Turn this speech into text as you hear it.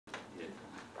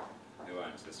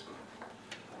successful.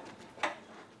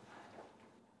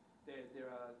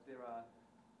 There are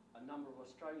a number of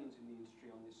Australians in the industry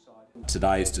on this side.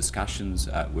 Today's discussions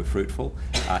were fruitful.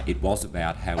 It was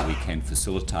about how we can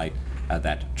facilitate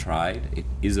that trade. It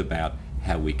is about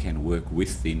how we can work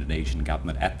with the Indonesian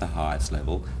government at the highest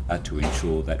level to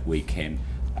ensure that we can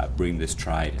bring this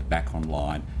trade back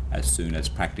online as soon as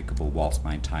practicable whilst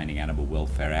maintaining animal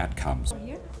welfare outcomes.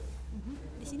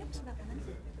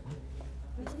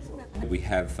 We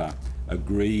have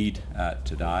agreed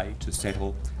today to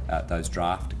settle those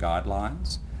draft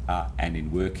guidelines, and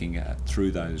in working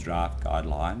through those draft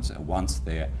guidelines, once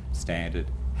their standard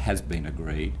has been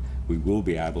agreed, we will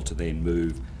be able to then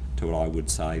move to what I would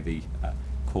say the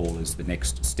call as the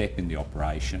next step in the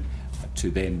operation,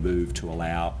 to then move to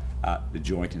allow the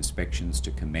joint inspections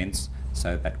to commence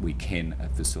so that we can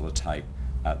facilitate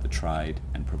the trade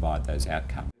and provide those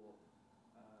outcomes.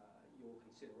 Your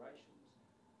considerations,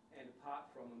 and apart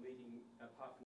from